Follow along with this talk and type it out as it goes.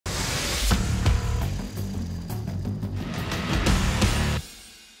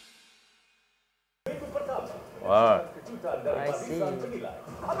Wow. I see.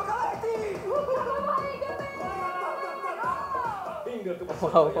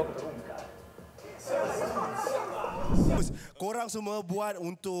 Wow. Korang semua buat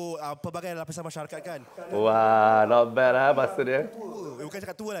untuk pelbagai lapisan masyarakat kan? Wah, not bad lah bahasa dia. Bukan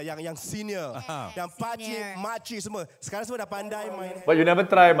cakap tua lah, yang senior, yang pakcik, makcik semua. Sekarang semua dah pandai main. But you never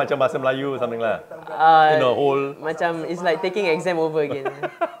try macam bahasa Melayu something lah. Whole. Macam it's like taking exam over again.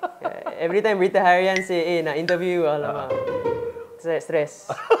 Every time berita harian say, nak interview, alamak. Stress.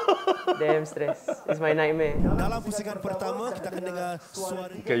 Damn stress. It's my nightmare. Dalam pusingan pertama, kita akan dengar suara.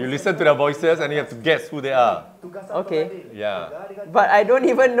 Okay, you listen to their voices and you have to guess who they are. Okay. Yeah. But I don't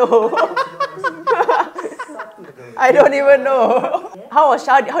even know. I don't even know. How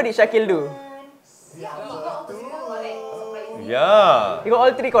did Shakil do? Yeah. You got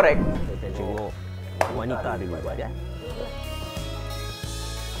all three correct. Tengok wanita dia buat dia.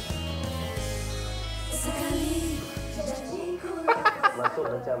 Masuk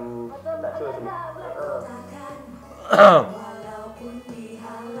macam tak sure semua.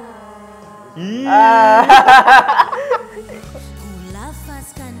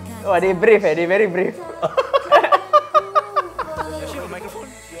 Oh, they brave They very brave. She has a microphone?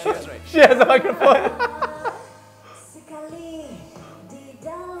 She has a microphone.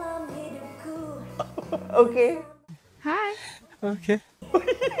 Okay. Hi. Okay.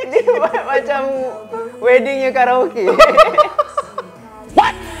 Dia buat macam weddingnya karaoke.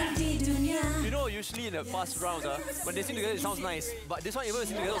 You know, usually in the past rounds, when they sing together, it sounds nice. But this one, even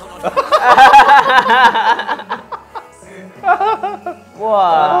sing together, sounds nice.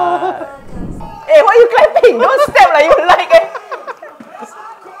 Wah. Why you clapping? Don't step like you like it.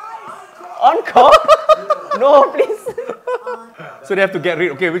 Encore? No, please. So they have to get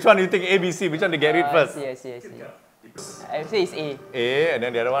rid. Okay, which one do you think A, B, C? Which one they get rid first? I see. I say it's A. A, and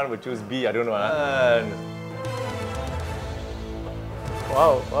then the other one will choose B. I don't know.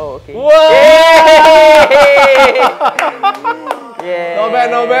 Wow, okay. Wow! Yeah.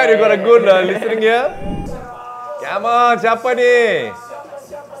 Not bad. You got a good listening here. Come on, siapa ni?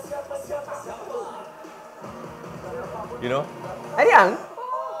 You know? Ariang?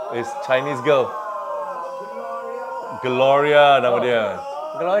 It's Chinese girl. Gloria nama dia.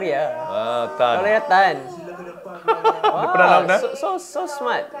 Gloria. Tan. Gloria Tan. Pernah nak? So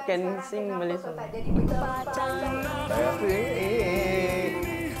smart. Can sing Malay song.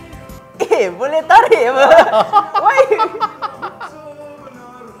 Boleh tarik apa? Why?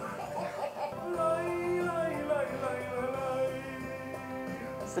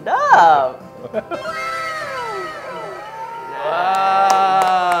 Sedap.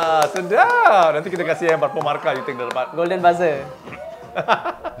 Wah, sedap. Nanti kita kasih yang berapa markah you think dah dapat. Golden buzzer.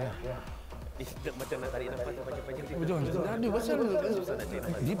 Macam nak tarik nafas panjang-panjang. Betul. Ada pasal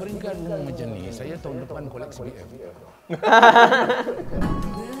di peringkat macam ni, saya tahun depan koleksi BF.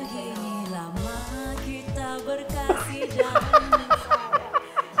 Begini lama kita berkasih dan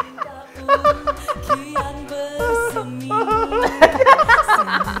kian bersemi.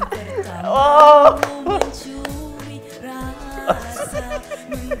 Mencuri rasa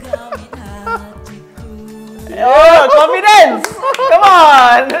menggawit hatiku. Oh, confidence. Come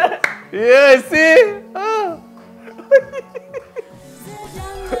on. Yeah, see?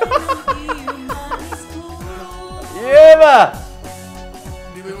 Yeah, bah.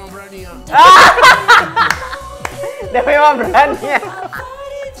 Dia memang berani ah. Dia memang berani.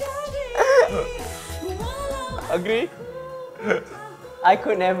 Agree? I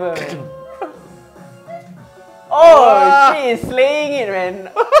could never, man. Oh, she is slaying it, man.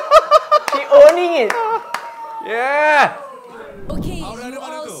 She owning it. Yeah. Okay, you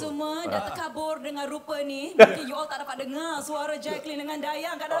all semua dah terkabur dengan rupa ni. Mungkin you all tak dapat dengar suara Jacqueline dengan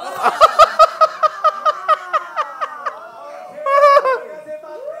Dayang kat dalam.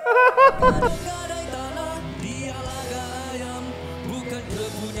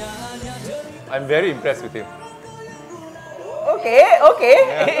 I'm very impressed with him. Okay.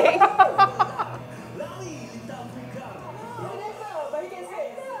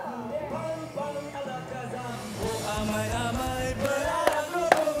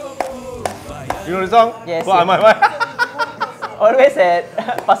 You know the song? Yes. Wah, am I? Always at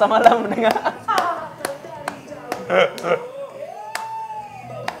pasar malam mendengar.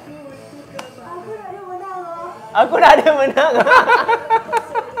 Aku nak ada menang.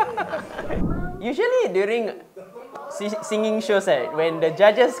 Usually during singing shows, when the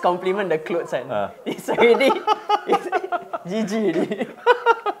judges compliment the clothes, it's already GG already.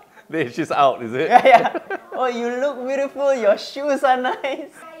 She's out, is it? Yeah. Oh, you look beautiful. Your shoes are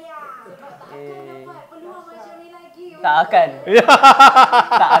nice. Tak akan.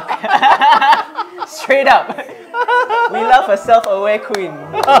 Tak akan. Straight up. We love a self-aware queen.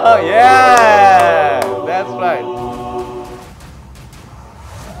 Yeah, that's right.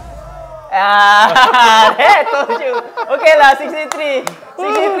 That told you. Okay lah, 63.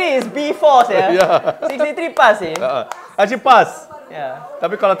 63 is B4 ya. Yeah. 63 pass eh. Actually pass. Yeah.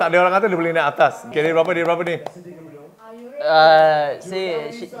 Tapi kalau tak ada orang kata dia boleh naik atas. Okay, dia berapa ni?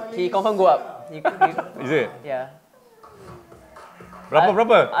 He confirm go up. Is it? Yeah.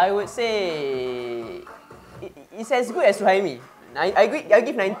 Berapa? I would say it's as good as Suhaimi. I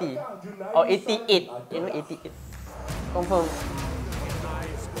give 90 or 88. You know, 88. Confirm.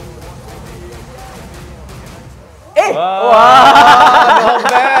 Wow.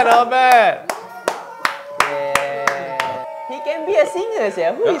 Not bad. Yeah. He can be a singer,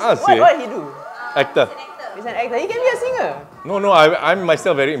 sir. What he do? Actor. He's an actor. He can be a singer. No, I'm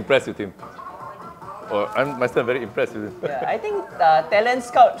myself very impressed with him. I'm myself very impressed with him. Yeah, I think talent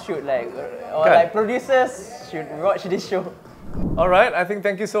scout should producers should watch this show. All right,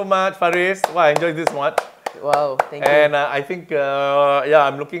 thank you so much, Faris. Wow, I enjoyed this one. Wow, thank you. And I think,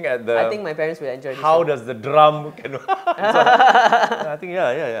 I'm looking at the... I think my parents will enjoy this show. How does the drum... I think,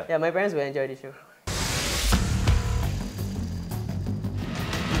 yeah. Yeah, my parents will enjoy this show.